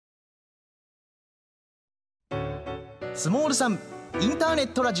スモールさんインターネッ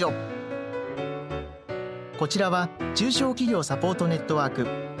トラジオ。こちらは中小企業サポートネットワ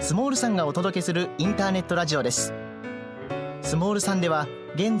ークスモールさんがお届けするインターネットラジオです。スモールさんでは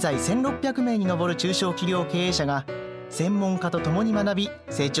現在1600名に上る中小企業経営者が専門家と共に学び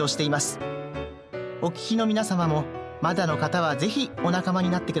成長しています。お聞きの皆様もまだの方はぜひお仲間に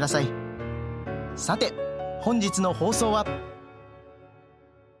なってください。さて本日の放送は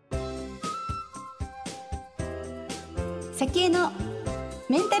先への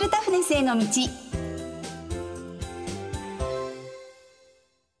メンタルタフネスへの道。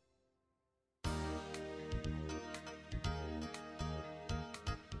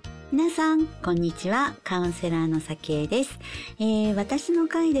皆さんこんにちは。カウンセラーの先へです。私の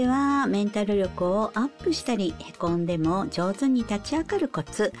回ではメンタル力をアップしたり、へこんでも上手に立ち上がるコ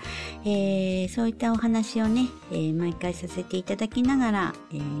ツ、そういったお話をね、毎回させていただきながら、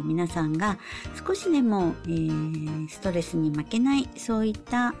皆さんが少しでも、ストレスに負けない、そういっ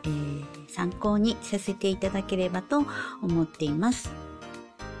た、参考にさせていただければと思っています。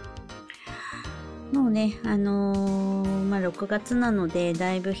もうね、6月なので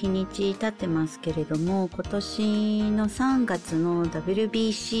だいぶ日にち経ってますけれども、今年の3月の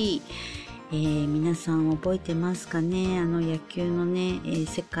WBC、皆さん覚えてますかね。野球のね、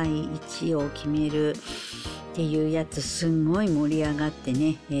世界一を決めるっていうやつ、すんごい盛り上がって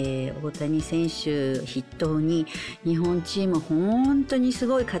ね、大谷選手筆頭に日本チーム本当にす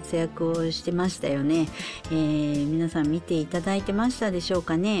ごい活躍をしてましたよね。皆さん見ていただいてましたでしょう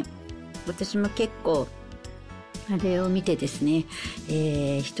かね。私も結構あれを見てですね、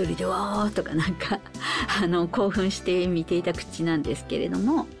一人でわーとかなんか興奮して見ていた口なんですけれど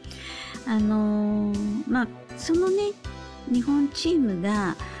も、そのね日本チーム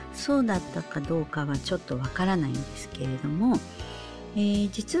がそうだったかどうかはちょっとわからないんですけれども、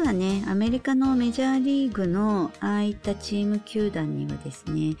実はねアメリカのメジャーリーグのああいったチーム球団にはです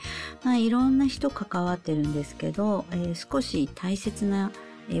ね、いろんな人関わってるんですけど、少し大切な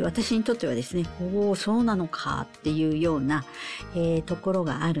私にとってはですね、そうなのかっていうような、ところ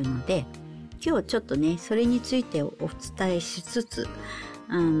があるので、今日ちょっとねそれについてお伝えしつつ、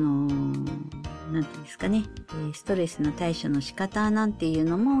なんていうんですかね、ストレスの対処の仕方なんていう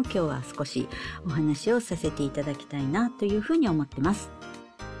のも今日は少しお話をさせていただきたいなというふうに思ってます。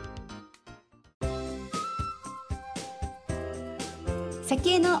先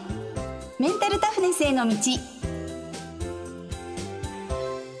へのメンタルタフネスへの道。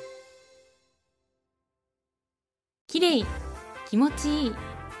きれい、気持ちいい、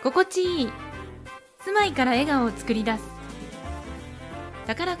心地いい、住まいから笑顔を作り出す。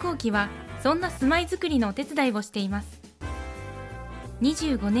宝工機はそんな住まいづくりのお手伝いをしています。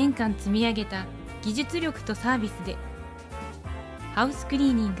25年間積み上げた技術力とサービスで、ハウスクリ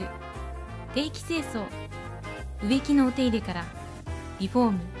ーニング、定期清掃、植木のお手入れからリフォ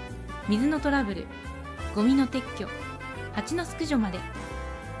ーム、水のトラブル、ゴミの撤去、蜂の駆除まで。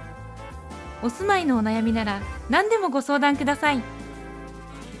お住まいのお悩みなら何でもご相談ください。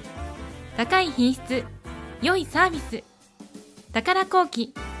高い品質、良いサービス、宝工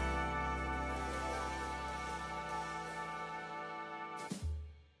機。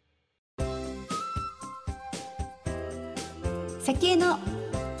先への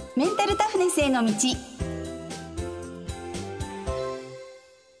メンタルタフネスへの道。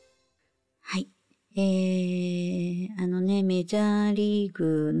はい。メジャーリー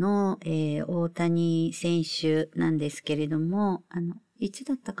グの、大谷選手なんですけれども、いつ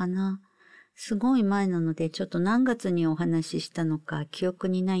だったかな？すごい前なので、ちょっと何月にお話ししたのか記憶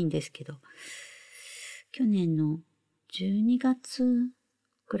にないんですけど、去年の12月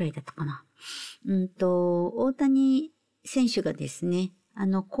くらいだったかな。大谷選手がですね、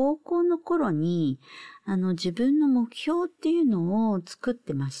高校の頃に、自分の目標っていうのを作っ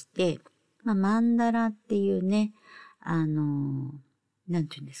てまして、マンダラっていうね、なん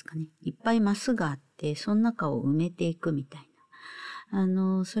ていうんですかね、いっぱいマスがあって、その中を埋めていくみたい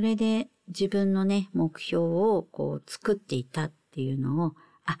な。それで自分のね、目標をこう作っていたっていうのを、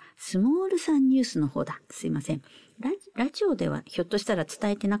スモールさんニュースの方だ。すいません。ラジオではひょっとしたら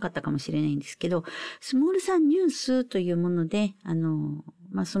伝えてなかったかもしれないんですけど、スモールさんニュースというもので、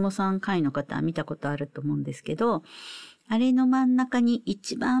スモさん会の方は見たことあると思うんですけど、あれの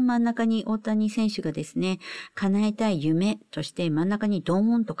一番真ん中に大谷選手がですね、叶えたい夢として真ん中にド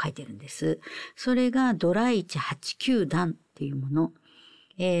ーンと書いてるんです。それがドラ1、8球団っていうもの。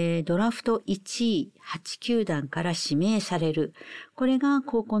ドラフト1位、8球団から指名される。これが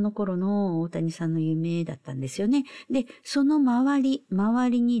高校の頃の大谷さんの夢だったんですよね。で、その周り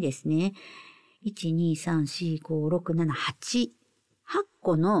にですね、1、2、3、4、5、6、7、8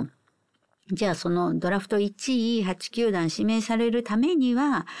個のじゃあそのドラフト1位8球団指名されるために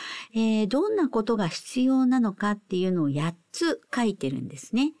は、どんなことが必要なのかっていうのを8つ書いてるんで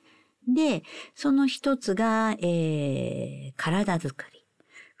すね。で、その1つが、体づくり。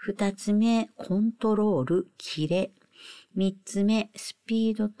2つ目、コントロール、キレ。3つ目、ス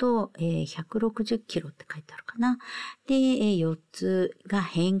ピードと、160キロって書いてあるかな。で、4つが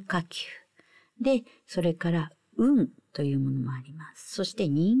変化球。で、それから運というものもあります。そして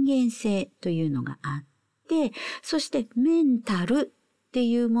人間性というのがあって、そしてメンタルって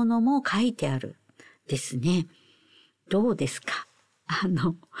いうものも書いてあるですね。どうですか？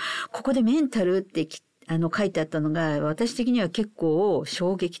ここでメンタルって書いてあったのが、私的には結構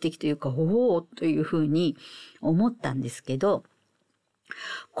衝撃的というか、おおというふうに思ったんですけど、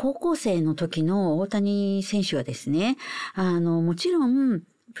高校生の時の大谷選手はですね、もちろん、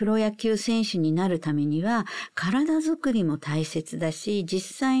プロ野球選手になるためには体づくりも大切だし、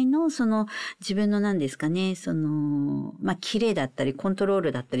実際の自分の何ですかね、キレだったりコントロー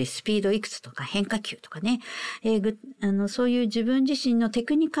ルだったりスピードいくつとか変化球とかね、そういう自分自身のテ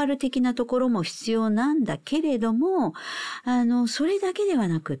クニカル的なところも必要なんだけれども、それだけでは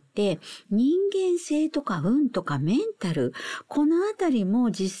なくって人間性とか運とかメンタル、このあたり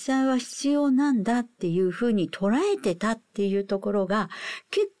も実際は必要なんだっていうふうに捉えてたっていうところが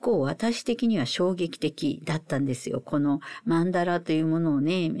結構私的には衝撃的だったんですよ。このマンダラというものを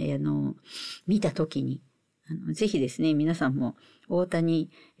ね、見たときに。ぜひですね、皆さんも大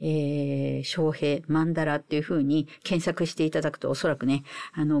谷、翔平、マンダラっていう風に検索していただくとおそらくね、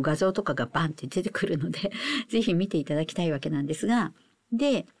画像とかがバンって出てくるので、ぜひ見ていただきたいわけなんですが、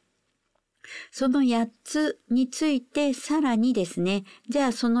で、その8つについてさらにですね、じゃ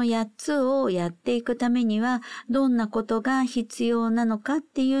あその8つをやっていくためにはどんなことが必要なのかっ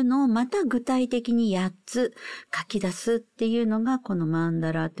ていうのをまた具体的に8つ書き出すっていうのがこのマン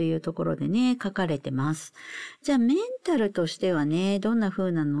ダラというところでね、書かれてます。じゃあメンタルとしてはね、どんな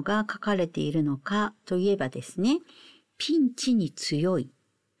風なのが書かれているのかといえばですね、ピンチに強い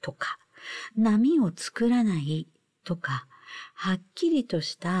とか、波を作らないとか、はっきりと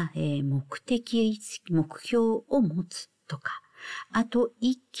した目標を持つとか、あと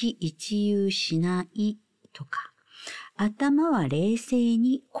一喜一憂しないとか、頭は冷静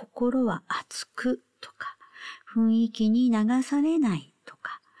に心は熱くとか、雰囲気に流されないと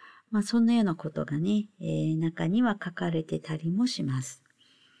か、そんなようなことがね、中には書かれてたりもします。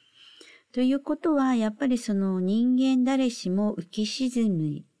ということは、やっぱりその人間誰しも浮き沈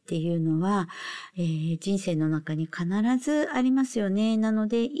みっていうのは、人生の中に必ずありますよね。なの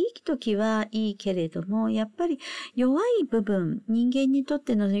で、いい時はいいけれども、やっぱり弱い部分、人間にとっ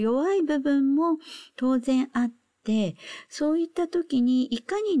ての弱い部分も当然あって、そういった時にい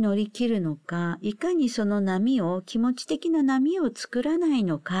かに乗り切るのか、いかにその気持ち的な波を作らない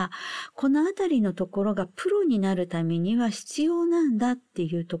のか、このあたりのところがプロになるためには必要なんだって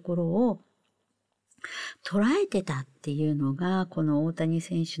いうところを捉えてたっていうのがこの大谷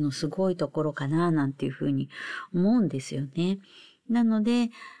選手のすごいところかななんていうふうに思うんですよね。なので、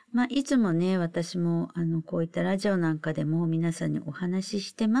いつもね、私もこういったラジオなんかでも皆さんにお話し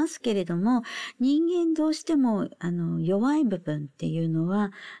してますけれども、人間どうしても弱い部分っていうの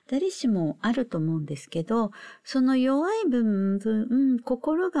は誰しもあると思うんですけど、その弱い部分、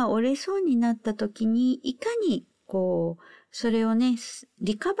心が折れそうになった時にいかにそれをね、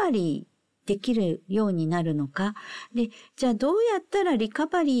リカバリーできるようになるのか。で、じゃあどうやったらリカ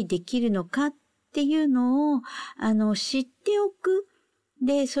バリーできるのかっていうのを、知っておく。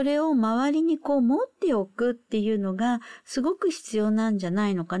で、それを周りに持っておくっていうのがすごく必要なんじゃな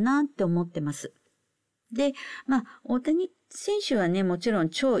いのかなって思ってます。で、大谷選手はね、もちろん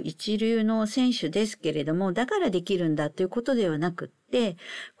超一流の選手ですけれども、だからできるんだということではなくって、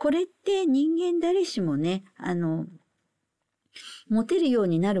これって人間誰しもね、持てるよう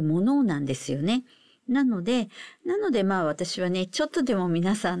になるものなんですよね。なので私はね、ちょっとでも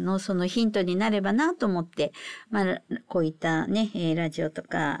皆さんのそのヒントになればなと思って、こういったね、ラジオと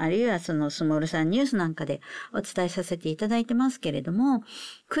か、あるいはそのスモールさんニュースなんかでお伝えさせていただいてますけれども、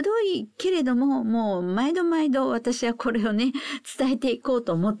くどいけれども、もう毎度私はこれをね、伝えていこう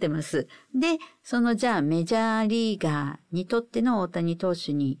と思ってます。で、じゃあメジャーリーガーにとっての大谷投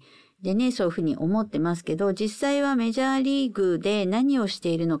手でね、そういうふうに思ってますけど、実際はメジャーリーグで何をして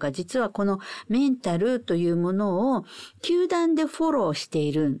いるのか、実はこのメンタルというものを球団でフォローして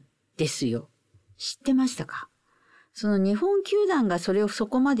いるんですよ。知ってましたか？その日本球団がそれをそ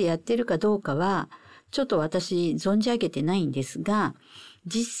こまでやってるかどうかは、ちょっと私存じ上げてないんですが、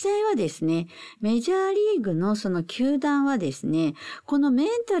実際はですね、メジャーリーグのその球団はですね、このメン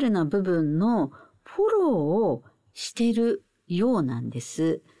タルな部分のフォローをしてるようなんで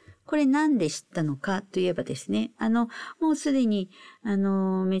す。これなんで知ったのかといえばですね、もうすでに、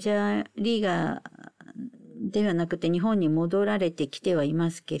メジャーリーガーではなくて日本に戻られてきてはい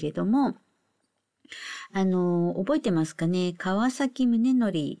ますけれども、覚えてますかね、川崎宗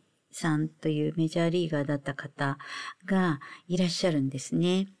則さんというメジャーリーガーだった方がいらっしゃるんです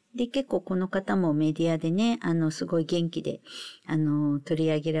ね。で、結構この方もメディアでね、すごい元気で、取り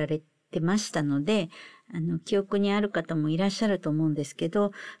上げられてましたので、記憶にある方もいらっしゃると思うんですけ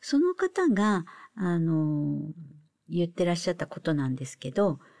ど、その方が、言ってらっしゃったことなんですけ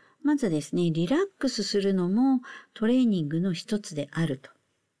ど、まずですね、リラックスするのもトレーニングの一つであると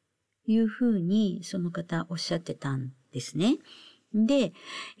いうふうにその方おっしゃってたんですね。で、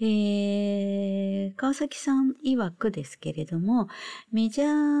川崎さん曰くですけれども、メジ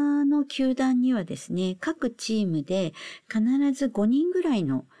ャーの球団にはですね、各チームで必ず5人ぐらい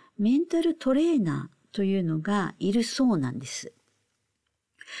のメンタルトレーナーというのがいるそうなんです。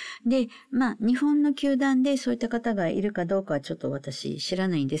で、日本の球団でそういった方がいるかどうかはちょっと私知ら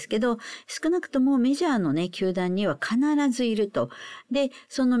ないんですけど、少なくともメジャーのね、球団には必ずいると。で、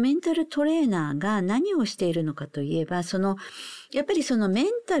そのメンタルトレーナーが何をしているのかといえば、やっぱりそのメン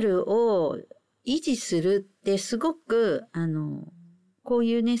タルを維持するってすごく、こう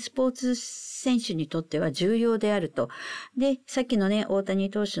いうね、スポーツ選手にとっては重要であると。で、さっきのね、大谷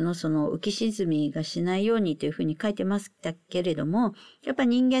投手のその浮き沈みがしないようにというふうに書いてましたけれども、やっぱ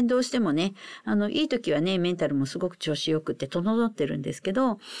人間どうしてもね、いい時はね、メンタルもすごく調子よくって整ってるんですけ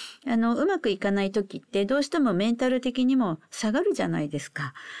ど、うまくいかない時ってどうしてもメンタル的にも下がるじゃないです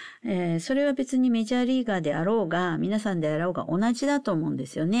か。それは別にメジャーリーガーであろうが、皆さんであろうが同じだと思うんで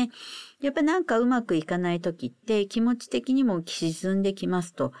すよね。やっぱなんかうまくいかない時って気持ち的にも沈んできま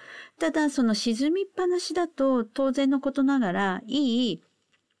すと。ただその沈みっぱなしだと当然のことながら自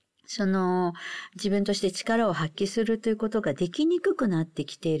分として力を発揮するということができにくくなって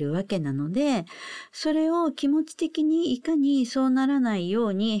きているわけなので、それを気持ち的にいかにそうならないよ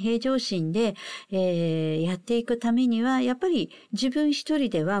うに平常心で、やっていくためには、やっぱり自分一人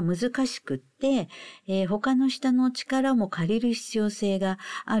では難しくって、他の人の力も借りる必要性が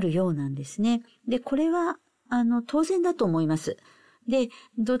あるようなんですね。で、これは、当然だと思います。で、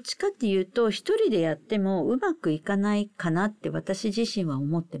どっちかっていうと、一人でやってもうまくいかないかなって私自身は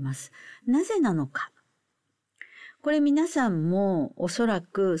思ってます。なぜなのか。これ皆さんもおそら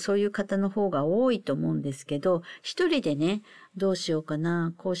くそういう方の方が多いと思うんですけど、一人でね、どうしようか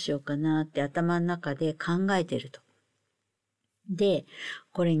な、こうしようかなって頭の中で考えてると。で、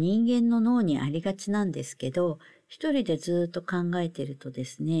これ人間の脳にありがちなんですけど、一人でずっと考えてるとで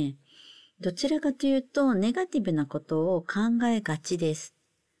すね、どちらかというと、ネガティブなことを考えがちです。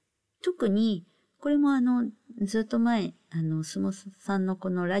特に、これもずっと前、相撲さんのこ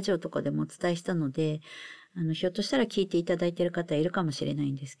のラジオとかでもお伝えしたので、ひょっとしたら聞いていただいている方いるかもしれな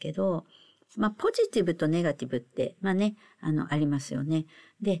いんですけど、ポジティブとネガティブって、ありますよね。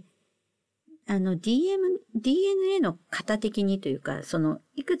で、DNA の型的にというか、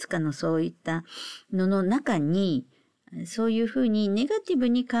いくつかのそういったのの中に、そういうふうにネガティブ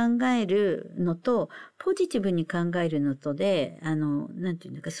に考えるのと、ポジティブに考えるのとで、なんて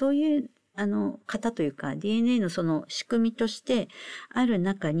いうのか、そういう、型というか、DNA のその仕組みとしてある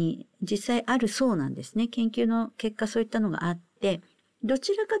中に実際あるそうなんですね。研究の結果そういったのがあって、ど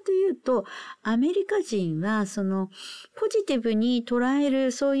ちらかというと、アメリカ人は、ポジティブに捉え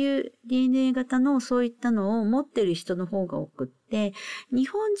る、そういう DNA 型のそういったのを持ってる人の方が多くって、日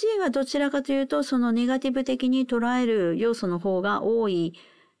本人はどちらかというと、そのネガティブ的に捉える要素の方が多い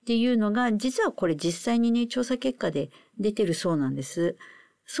っていうのが、実はこれ実際にね、調査結果で出てるそうなんです。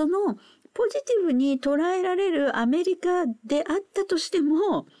ポジティブに捉えられるアメリカであったとして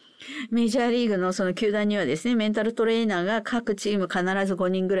も、メジャーリーグのその球団にはですね、メンタルトレーナーが各チーム必ず5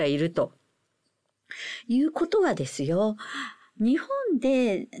人ぐらいいるということはですよ、日本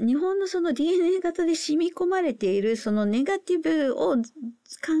のその DNA 型で染み込まれているそのネガティブを考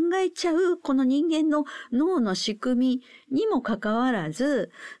えちゃうこの人間の脳の仕組みにもかかわら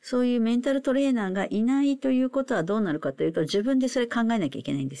ず、そういうメンタルトレーナーがいないということはどうなるかというと、自分でそれ考えなきゃい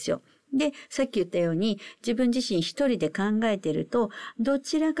けないんですよ。で、さっき言ったように自分自身一人で考えてると、ど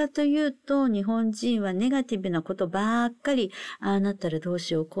ちらかというと日本人はネガティブなことばっかり、ああなったらどう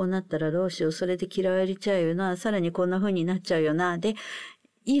しよう、こうなったらどうしよう、それで嫌われちゃうよな、さらにこんな風になっちゃうよな、で、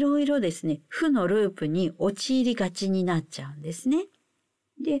いろいろですね、負のループに陥りがちになっちゃうんですね。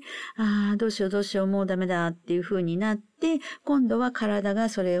で、どうしよう、もうダメだっていう風になって、今度は体が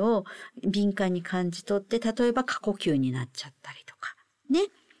それを敏感に感じ取って、例えば過呼吸になっちゃったりとか、ね。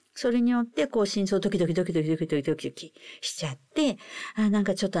それによって、心臓ドキドキドキドキドキドキドキドキしちゃって、なん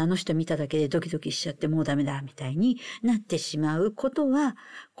かちょっとあの人見ただけでドキドキしちゃってもうダメだ、みたいになってしまうことは、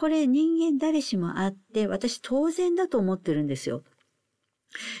これ人間誰しもあって、私当然だと思ってるんですよ。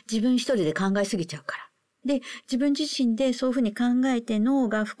自分一人で考えすぎちゃうから。で、自分自身でそういうふうに考えて脳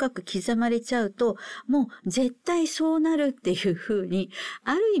が深く刻まれちゃうと、もう絶対そうなるっていうふうに、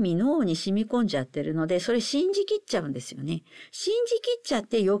ある意味脳に染み込んじゃってるので、それ信じきっちゃうんですよね。信じきっちゃっ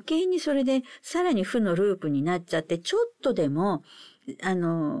て余計にそれでさらに負のループになっちゃって、ちょっとでも、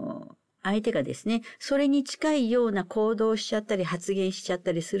相手がですね、それに近いような行動をしちゃったり発言しちゃっ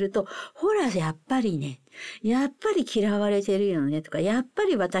たりすると、ほら、やっぱり嫌われてるよねとか、やっぱ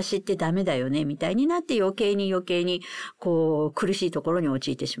り私ってダメだよねみたいになって余計に苦しいところに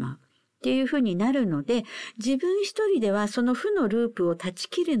陥ってしまう。っていうふうになるので、自分一人ではその負のループを断ち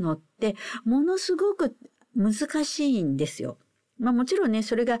切るのってものすごく難しいんですよ。もちろんね、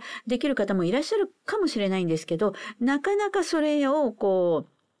それができる方もいらっしゃるかもしれないんですけど、なかなかそれを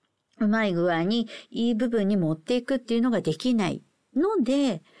うまい具合にいい部分に持っていくっていうのができないの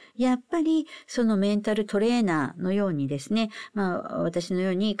で、やっぱりそのメンタルトレーナーのようにですね、私の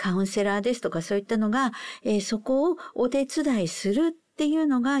ようにカウンセラーですとかそういったのが、そこをお手伝いするっていう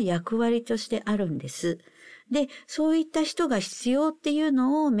のが役割としてあるんです。で、そういった人が必要っていう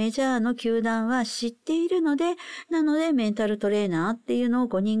のをメジャーの球団は知っているので、なのでメンタルトレーナーっていうのを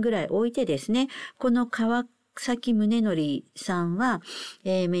5人ぐらい置いてですね、この川崎宗則さんは、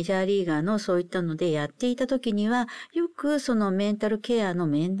メジャーリーガーのそういったのでやっていた時には、よくそのメンタルケアの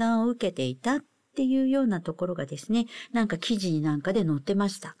面談を受けていたっていうようなところがですね、なんか記事になんかで載ってま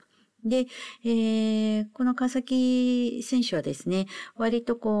した。で、この川崎選手はですね、割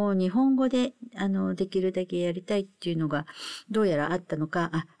と日本語で、できるだけやりたいっていうのがどうやらあったの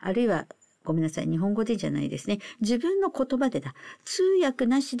か、あるいはごめんなさい。日本語でじゃないですね。自分の言葉でだ。通訳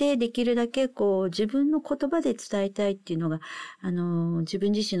なしでできるだけ自分の言葉で伝えたいっていうのが、自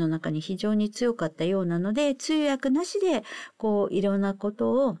分自身の中に非常に強かったようなので、通訳なしで、いろんなこ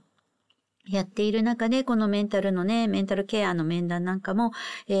とをやっている中で、このメンタルケアの面談なんかも、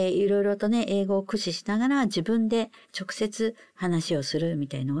いろいろとね、英語を駆使しながら自分で直接話をするみ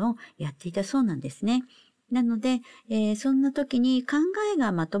たいのをやっていたそうなんですね。なので、そんな時に考え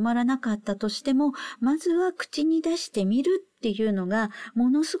がまとまらなかったとしても、まずは口に出してみるっていうのがも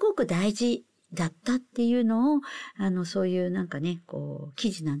のすごく大事だったっていうのを、そういうなんかね、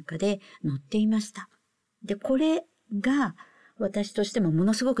記事なんかで載っていました。で、これが私としてもも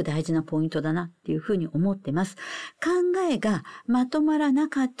のすごく大事なポイントだなっていうふうに思ってます。考えがまとまらな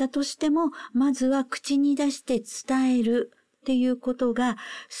かったとしても、まずは口に出して伝える。っていうことが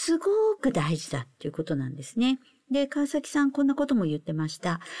すごく大事だっていうことなんですね。で、川崎さんこんなことも言ってまし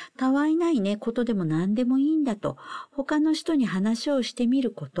た。たわいないね、ことでも何でもいいんだと。他の人に話をしてみ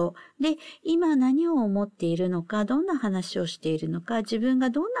ること。で、今何を思っているのか、どんな話をしているのか、自分が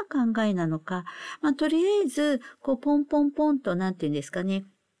どんな考えなのか。とりあえず、ポンポンポンと、なんていうんですかね。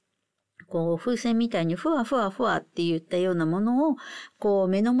風船みたいにふわふわふわって言ったようなものを、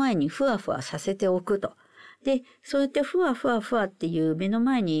目の前にふわふわさせておくと。で、そうやってふわふわふわっていう目の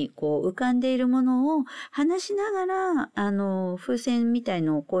前に浮かんでいるものを話しながら、風船みたい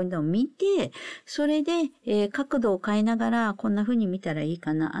のをこういうのを見て、それで、角度を変えながら、こんな風に見たらいい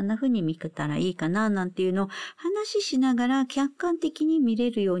かな、あんな風に見たらいいかな、なんていうのを話しながら客観的に見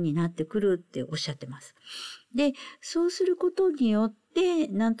れるようになってくるっておっしゃってます。で、そうすることによって、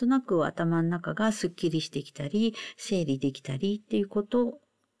なんとなく頭の中がスッキリしてきたり、整理できたりっていうこと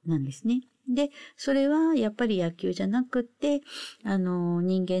なんですね。で、それはやっぱり野球じゃなくって、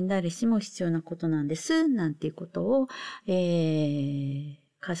人間誰しも必要なことなんです、なんていうことを、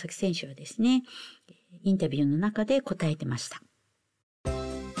川崎選手はですね、インタビューの中で答えてました。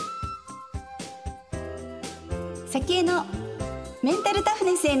先へのメンタルタフ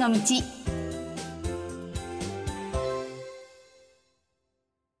ネスへの道。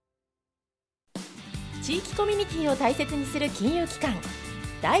地域コミュニティを大切にする金融機関、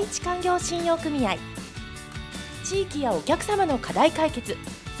第一勧業信用組合。地域やお客様の課題解決、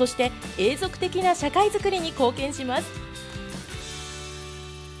そして永続的な社会づくりに貢献します。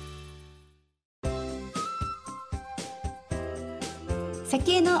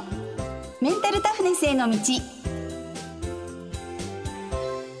先へのメンタルタフネスへの道。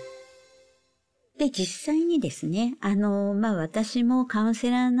で、実際にですね、私もカウンセ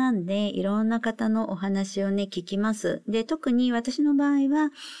ラーなんで、いろんな方のお話をね、聞きます。で、特に私の場合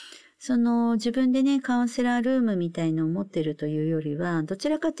は、自分でね、カウンセラールームみたいのを持ってるというよりは、どち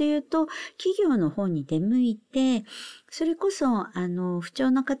らかというと、企業の方に出向いて、それこそ、不調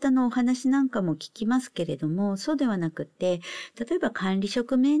な方のお話なんかも聞きますけれども、そうではなくて、例えば管理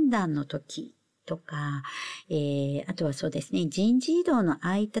職面談の時とか、あとはそうですね、人事異動のあ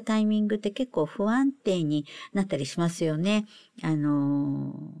あいったタイミングって結構不安定になったりしますよね。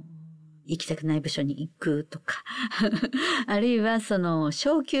行きたくない部署に行くとかあるいは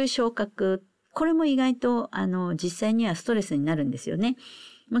昇給昇格、これも意外と実際にはストレスになるんですよね。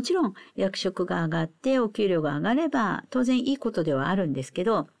もちろん役職が上がってお給料が上がれば当然いいことではあるんですけ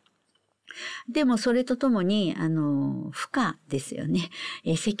ど、でもそれとともに負荷ですよね。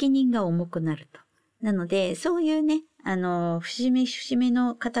責任が重くなると。なのでそういうね、節目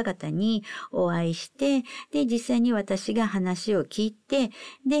の方々にお会いして、で、実際に私が話を聞いて、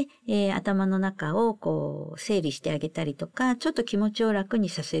で、頭の中をこう、整理してあげたりとか、ちょっと気持ちを楽に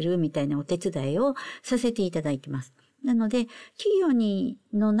させるみたいなお手伝いをさせていただいてます。なので、企業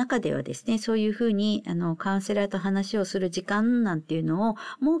の中ではですね、そういうふうに、カウンセラーと話をする時間なんていうのを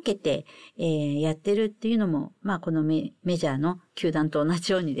設けて、やってるっていうのも、このメジャーの球団と同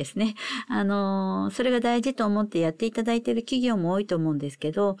じようにですね、それが大事と思ってやっていただいている企業も多いと思うんです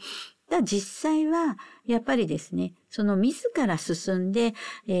けど、実際は、やっぱりですね、自ら進んで、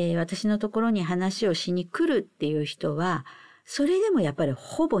私のところに話をしに来るっていう人は、それでもやっぱり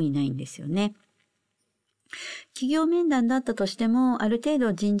ほぼいないんですよね。企業面談だったとしても、ある程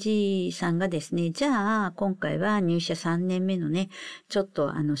度人事さんがですね、じゃあ今回は入社3年目のね、ちょっ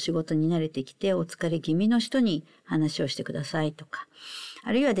と仕事に慣れてきてお疲れ気味の人に話をしてくださいとか、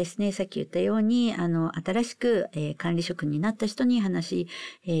あるいはですね、さっき言ったように、新しく、管理職になった人に話、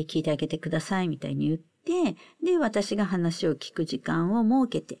聞いてあげてくださいみたいに言って、で、私が話を聞く時間を設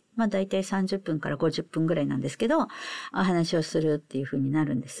けて、だいたい30分から50分ぐらいなんですけど、お話をするっていう風にな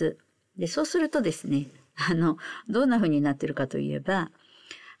るんです。で、そうするとですね、どんな風になってるかといえば、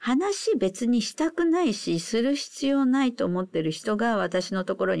話別にしたくないし、する必要ないと思ってる人が私の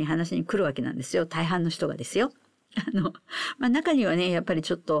ところに話に来るわけなんですよ。大半の人がですよ。中にはね、やっぱり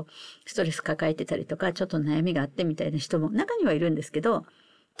ちょっとストレス抱えてたりとか、ちょっと悩みがあってみたいな人も中にはいるんですけど、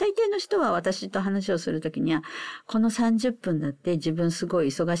大抵の人は私と話をするときには、この30分だって自分すごい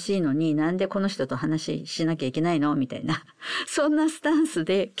忙しいのになんでこの人と話しなきゃいけないのみたいな、そんなスタンス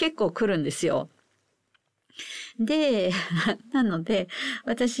で結構来るんですよ。で、なので、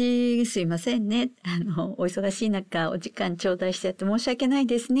私、すいませんね。お忙しい中、お時間頂戴してやって申し訳ない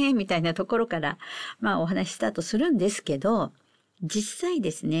ですね、みたいなところから、お話スタートするんですけど、実際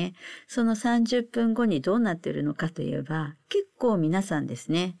ですね、その30分後にどうなってるのかといえば、結構皆さんで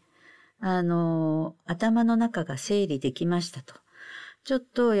すね、頭の中が整理できましたと。ちょっ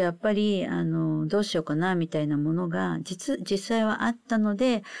とやっぱり、どうしようかな、みたいなものが、実際はあったの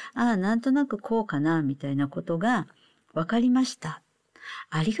で、なんとなくこうかな、みたいなことが分かりました。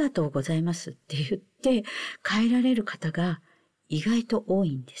ありがとうございますって言って、変えられる方が意外と多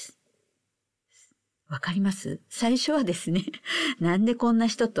いんです。わかります？最初はですね、なんでこんな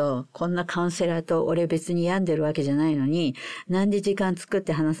人と、こんなカウンセラーと俺別に病んでるわけじゃないのに、なんで時間作っ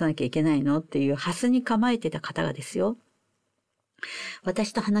て話さなきゃいけないのっていうハスに構えてた方がですよ。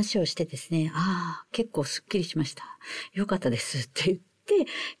私と話をしてですね、結構すっきりしました。よかったですって言っ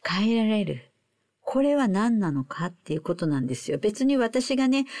て変えられる。これは何なのかっていうことなんですよ。別に私が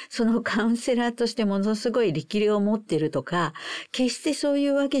ね、そのカウンセラーとしてものすごい力量を持ってるとか、決してそうい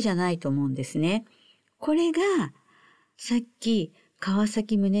うわけじゃないと思うんですね。これが、さっき川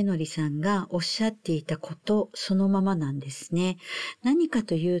崎宗則さんがおっしゃっていたことそのままなんですね。何か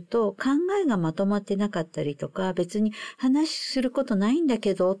というと、考えがまとまってなかったりとか、別に話することないんだ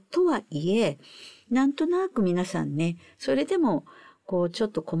けど、とはいえ、なんとなく皆さんね、それでも、ちょっ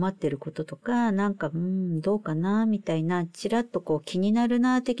と困ってることとか、どうかな、みたいな、ちらっと気になる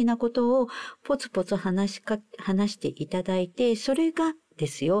な、的なことを、ポツポツ話していただいて、それがで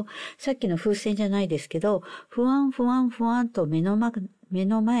すよ。さっきの風船じゃないですけど、ふわんと目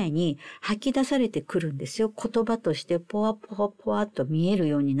の前に吐き出されてくるんですよ。言葉としてポワポワと見える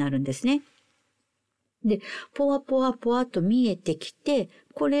ようになるんですね。で、ポワポワと見えてきて、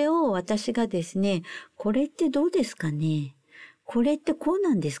これを私がですね、これってどうですかね？これってこう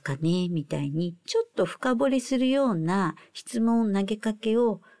なんですかね？みたいに、ちょっと深掘りするような質問投げかけ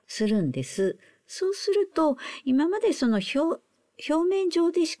をするんです。そうすると、今までその表面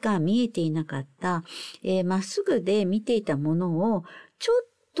上でしか見えていなかった、まっすぐで見ていたものを、ちょっ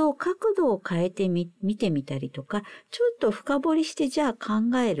と角度を変えて見てみたりとか、ちょっと深掘りしてじゃあ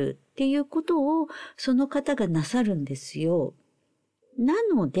考えるっていうことを、その方がなさるんですよ。な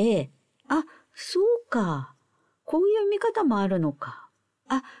ので、そうか。こういう見方もあるのか。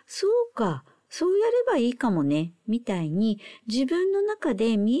あ、そうか、そうやればいいかもね、みたいに自分の中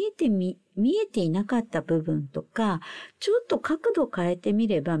で見えていなかった部分とか、ちょっと角度変えてみ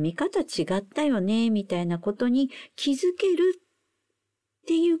れば見方違ったよね、みたいなことに気づけるっ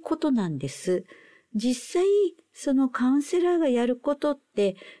ていうことなんです。実際、そのカウンセラーがやることっ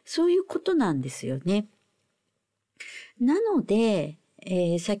てそういうことなんですよね。なので、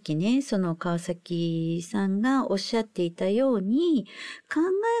さっきね、その川崎さんがおっしゃっていたように、考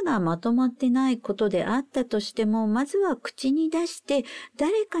えがまとまってないことであったとしても、まずは口に出して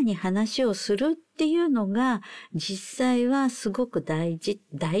誰かに話をするっていうのが、実際はすごく大事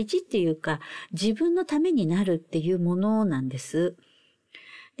っていうか、自分のためになるっていうものなんです。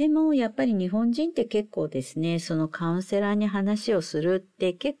でもやっぱり日本人って結構ですね、そのカウンセラーに話をするっ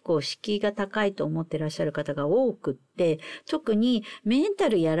て結構敷居が高いと思ってらっしゃる方が多くって、特にメンタ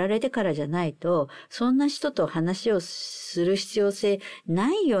ルやられてからじゃないと、そんな人と話をする必要性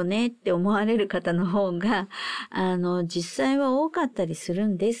ないよねって思われる方の方が、実際は多かったりする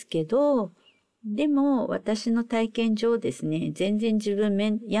んですけど、でも私の体験上ですね、全然自分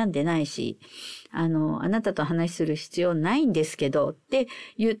病んでないし、あなたと話する必要ないんですけどって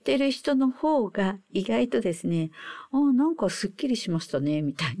言ってる人の方が意外とですね、なんかすっきりしましたね、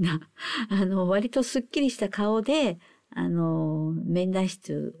みたいな。割とすっきりした顔で、面談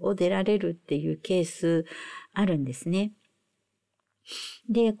室を出られるっていうケースあるんですね。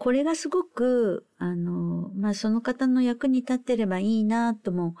で、これがすごく、その方の役に立ってればいいな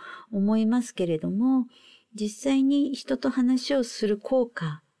とも思いますけれども、実際に人と話をする効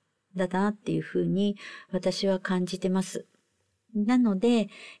果だなっていうふうに私は感じてます。なので、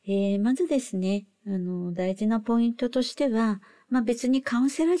まずですね、大事なポイントとしては、別にカウン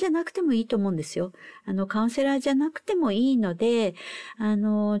セラーじゃなくてもいいと思うんですよ。カウンセラーじゃなくてもいいので、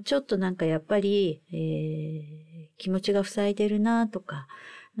ちょっとなんかやっぱり、気持ちが塞いでるなとか、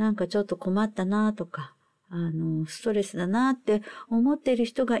なんかちょっと困ったなとか、ストレスだなって思ってる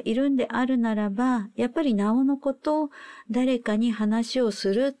人がいるんであるならば、やっぱりなおのこと誰かに話を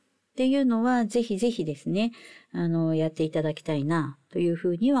するっていうのはぜひぜひですね、やっていただきたいなというふ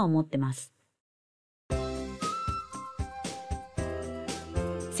うには思ってます。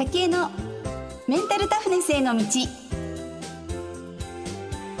先へのメンタルタフネスへの道。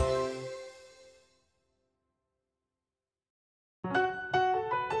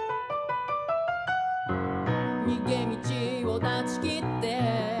逃げ道を断ち切って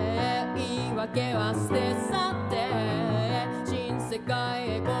言い訳は捨て去って新世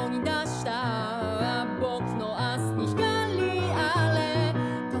界へこぎ出した僕の明日に光あれ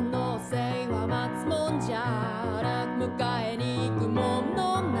可能性は待つもんじゃなく迎えに行くも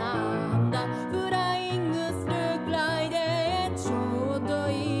のなんだフライングするくらいでちょうど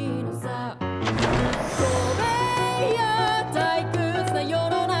いいのさごめんや退屈な世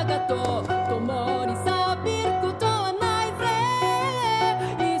の中と共に錆びることはないぜ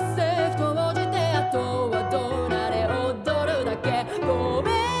一世不投じてあとはどうなれ踊るだけごめ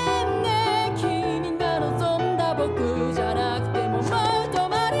んね君が望んだ僕じゃなくてもまと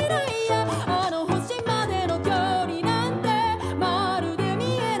まりないやあの星までの距離なんてまるで見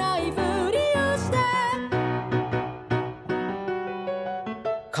えないふりをして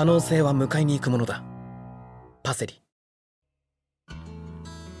可能性は迎えに行くものだ。パセリ。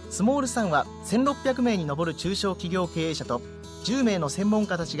スモールさんは1600名に上る中小企業経営者と10名の専門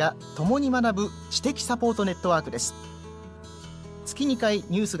家たちが共に学ぶ知的サポートネットワークです。月2回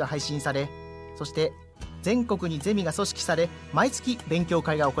ニュースが配信され、そして全国にゼミが組織され、毎月勉強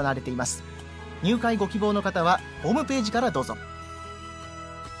会が行われています。入会ご希望の方はホームページからどうぞ。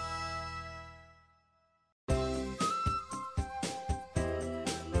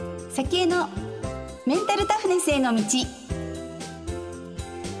先へのメンタルタフネスへの道。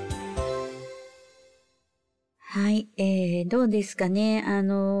はい、どうですかね。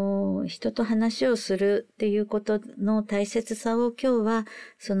人と話をするっていうことの大切さを今日は、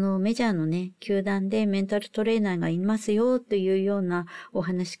そのメジャーのね、球団でメンタルトレーナーがいますよというようなお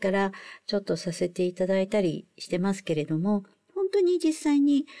話からちょっとさせていただいたりしてますけれども、本当に実際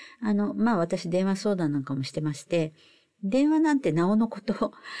に、私電話相談なんかもしてまして、電話なんてなおのこ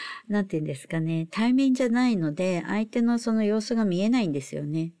と、なんて言うんですかね、対面じゃないので、相手のその様子が見えないんですよ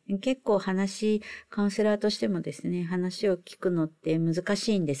ね。結構カウンセラーとしてもですね、話を聞くのって難し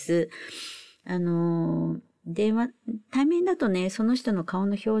いんです。対面だとね、その人の顔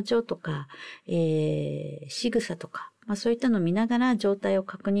の表情とか、仕草とか、そういったのを見ながら状態を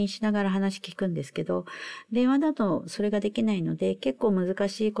確認しながら話聞くんですけど、電話だとそれができないので結構難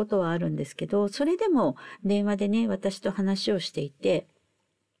しいことはあるんですけど、それでも電話でね、私と話をしていて、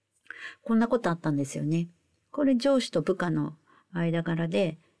こんなことあったんですよね。これ上司と部下の間柄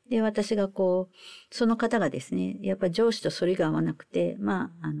で、私がその方がですね、やっぱ上司と反りが合わなくて、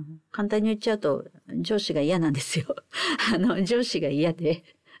簡単に言っちゃうと、上司が嫌なんですよ。上司が嫌で、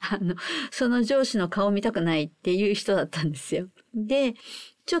その上司の顔見たくないっていう人だったんですよ。で、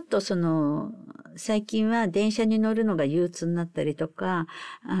ちょっと最近は電車に乗るのが憂鬱になったりとか、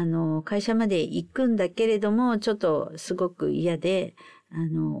会社まで行くんだけれども、ちょっとすごく嫌で、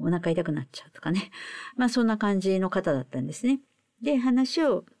お腹痛くなっちゃうとかね。そんな感じの方だったんですね。で、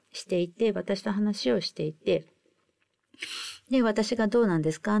私と話をしていて、で、私がどうなん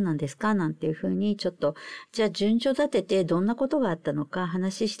ですかなんていうふうに、ちょっと、じゃあ順序立ててどんなことがあったのか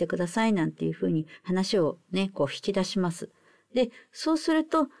話してくださいなんていうふうに話をね、引き出します。で、そうする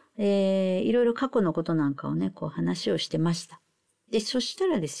と、いろいろ過去のことなんかをね、話をしてました。で、そした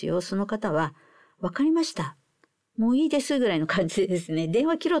らですよ、その方は、わかりました。もういいですぐらいの感じでですね、電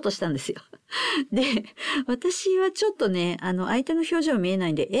話切ろうとしたんですよ。で、私はちょっとね、相手の表情見えな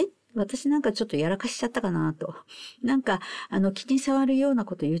いんで、私なんかちょっとやらかしちゃったかなと。なんか、気に障るような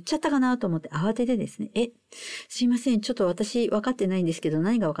こと言っちゃったかなと思って慌ててですね、すいません、ちょっと私分かってないんですけど、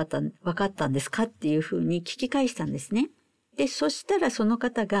何が分かったんですかっていうふうに聞き返したんですね。で、そしたらその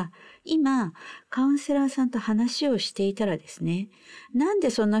方が、今、カウンセラーさんと話をしていたらですね、なんで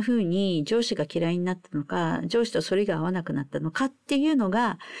そんな風に上司が嫌いになったのか、上司と反りが合わなくなったのかっていうの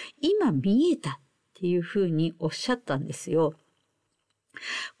が、今見えたっていう風におっしゃったんですよ。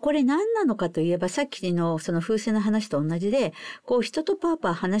これ何なのかといえば、さっきのその風船の話と同じで、人とパ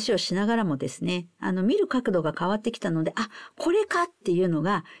ー話をしながらもですね、見る角度が変わってきたので、これかっていうの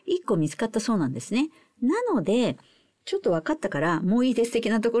が一個見つかったそうなんですね。なので、ちょっと分かったから、もういいです的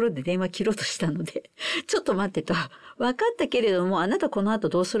なところで電話切ろうとしたので、ちょっと待ってと、分かったけれども、あなたこの後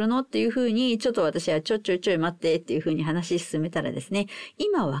どうするのっていうふうに、ちょっと私はちょい待ってっていうふうに話進めたらですね、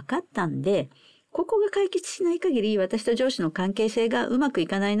今分かったんで、ここが解決しない限り、私と上司の関係性がうまくい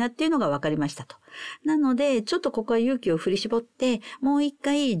かないなっていうのが分かりましたと。なので、ちょっとここは勇気を振り絞って、もう一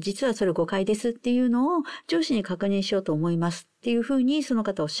回、実はそれ誤解ですっていうのを上司に確認しようと思いますっていうふうにその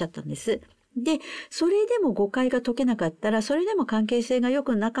方おっしゃったんです。で、それでも誤解が解けなかったら、それでも関係性が良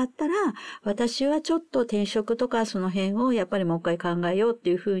くなかったら、私はちょっと転職とかその辺をやっぱりもう一回考えようって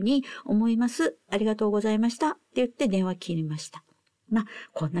いうふうに思います。ありがとうございました。って言って電話切りました。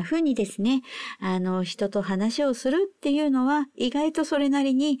こんな風にですね、人と話をするっていうのは意外とそれな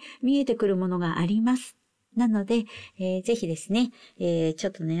りに見えてくるものがあります。なので、ぜひですね、ちょ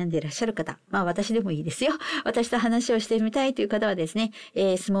っと悩んでいらっしゃる方、私でもいいですよ。私と話をしてみたいという方はですね、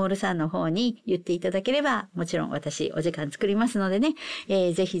スモールさんの方に言っていただければ、もちろん私お時間作りますのでね、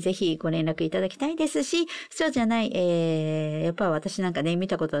ぜひぜひご連絡いただきたいですし、そうじゃない、やっぱ私なんかね、見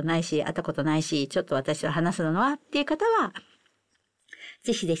たことないし、会ったことないし、ちょっと私と話すのはっていう方は、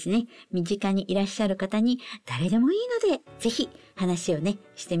ぜひですね、身近にいらっしゃる方に誰でもいいので、ぜひ話をね、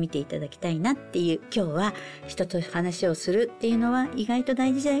してみていただきたいなっていう、今日は人と話をするっていうのは意外と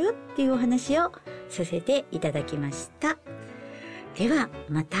大事だよっていうお話をさせていただきました。では、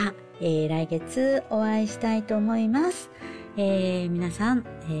また、来月お会いしたいと思います。皆さん、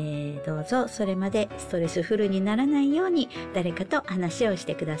どうぞそれまでストレスフルにならないように誰かと話をし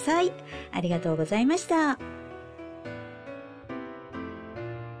てください。ありがとうございました。